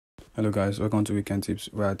Hello guys, welcome to Weekend Tips,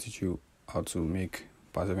 where I teach you how to make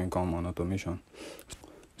passive income on automation.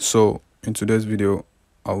 So in today's video,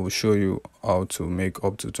 I will show you how to make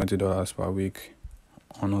up to $20 per week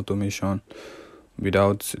on automation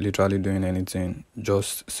without literally doing anything,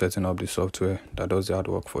 just setting up the software that does the hard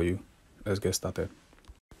work for you. Let's get started.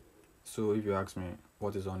 So if you ask me,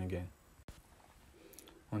 what is Onigain?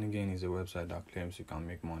 Onigain is a website that claims you can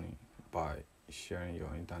make money by sharing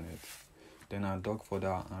your internet. Then I dug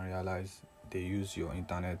further and realized they use your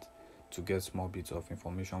internet to get small bits of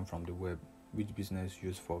information from the web, which business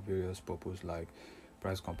use for various purposes like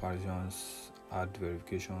price comparisons, ad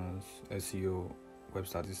verifications, SEO, web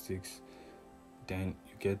statistics. Then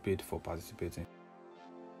you get paid for participating.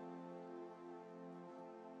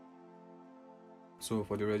 So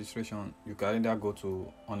for the registration, you can either go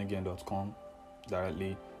to onigain.com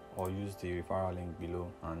directly or use the referral link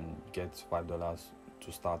below and get $5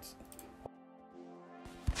 to start.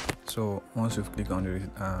 So once you click on the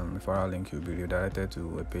referral link, you'll be redirected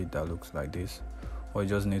to a page that looks like this. All you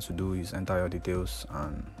just need to do is enter your details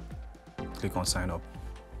and click on sign up.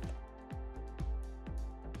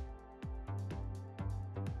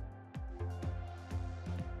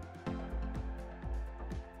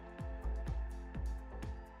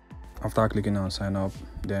 After clicking on sign up,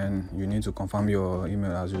 then you need to confirm your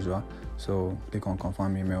email as usual. So click on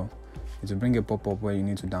confirm email. It will bring a pop-up where you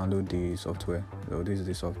need to download the software. So this is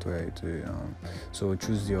the software. So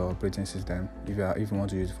choose your operating system. If you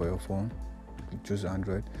want to use it for your phone, choose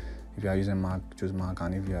Android. If you are using Mac, choose Mac,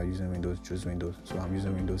 and if you are using Windows, choose Windows. So I'm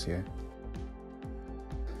using Windows here.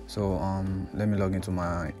 So let me log into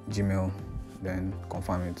my Gmail, then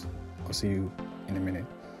confirm it. I'll see you in a minute.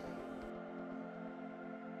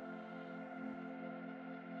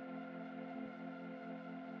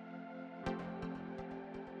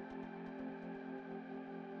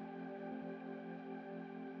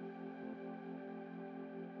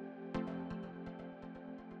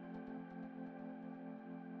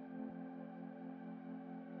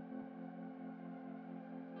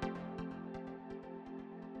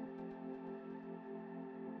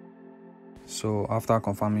 So after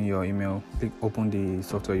confirming your email, click open the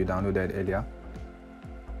software you downloaded earlier.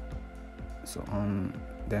 So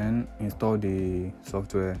then install the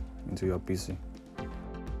software into your PC.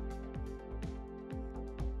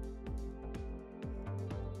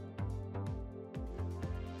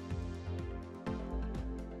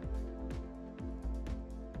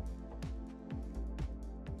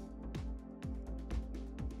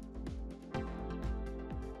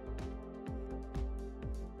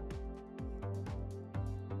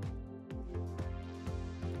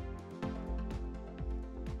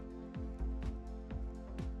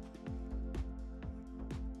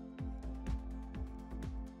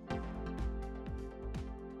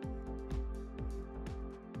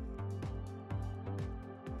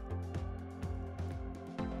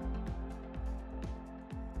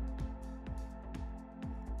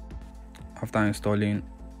 After installing,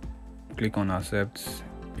 click on accept.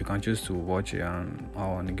 You can choose to watch how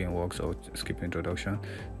Onigain works or skip introduction.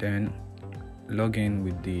 Then log in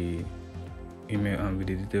with the email and with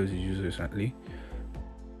the details you used recently.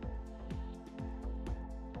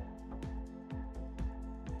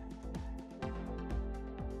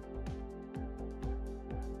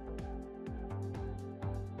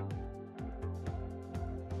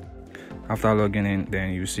 After logging in,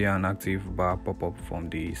 then you see an active bar pop up from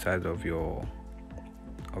the side of your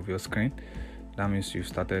screen. That means you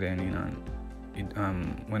started earning,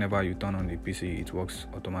 and whenever you turn on the PC, it works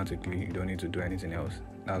automatically. You don't need to do anything else.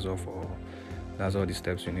 That's all the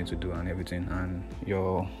steps you need to do and everything. And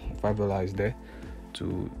your $5 is there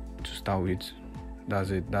to start with.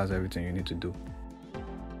 That's it. That's everything you need to do.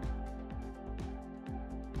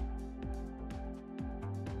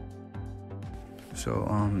 So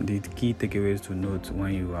the key takeaways to note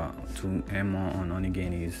when you are to earn more on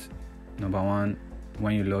Onigain is: number one,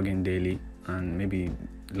 when you log in daily and maybe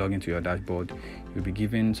log into your dashboard, you'll be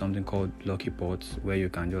given something called lucky pots where you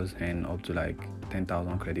can just earn up to like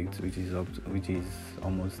 10,000 credits, which is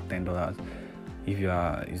almost $10.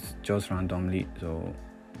 It's just randomly, so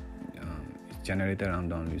it's generated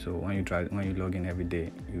randomly. So when you log in every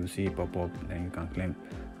day, you see it pop up, then you can claim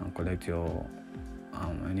and collect your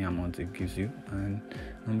any amount it gives you. And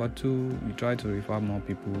number two, you try to refer more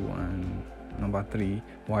people. And number three,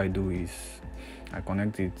 what I do is I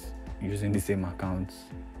connect it using the same account.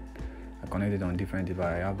 I connect it on different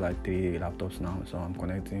devices. I have like 3 laptops now, so I'm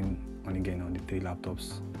connecting Onigain on the 3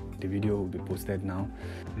 laptops. The video will be posted now.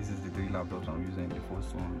 This is the 3 laptops I'm using. The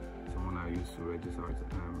first one is the one I used to register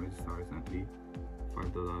recently.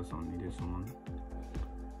 $5 on Needed Someone.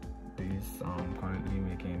 This currently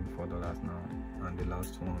making $4 and the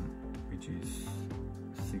last one, which is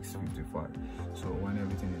 655. So when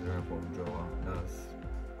everything is right for withdrawal, that's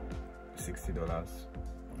 $60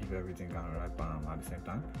 if everything can arrive at the same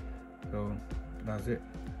time. So that's it.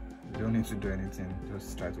 You don't need to do anything,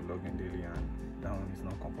 just try to log in daily, and that one is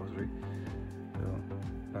not compulsory. So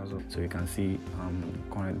that's all. So you can see I'm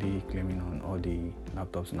currently claiming on all the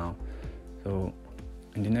laptops now. So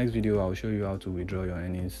in the next video, I'll show you how to withdraw your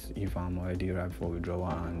earnings if I'm already ripe for withdrawal,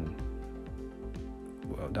 and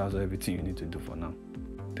well, that's everything you need to do for now.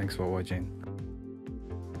 Thanks for watching.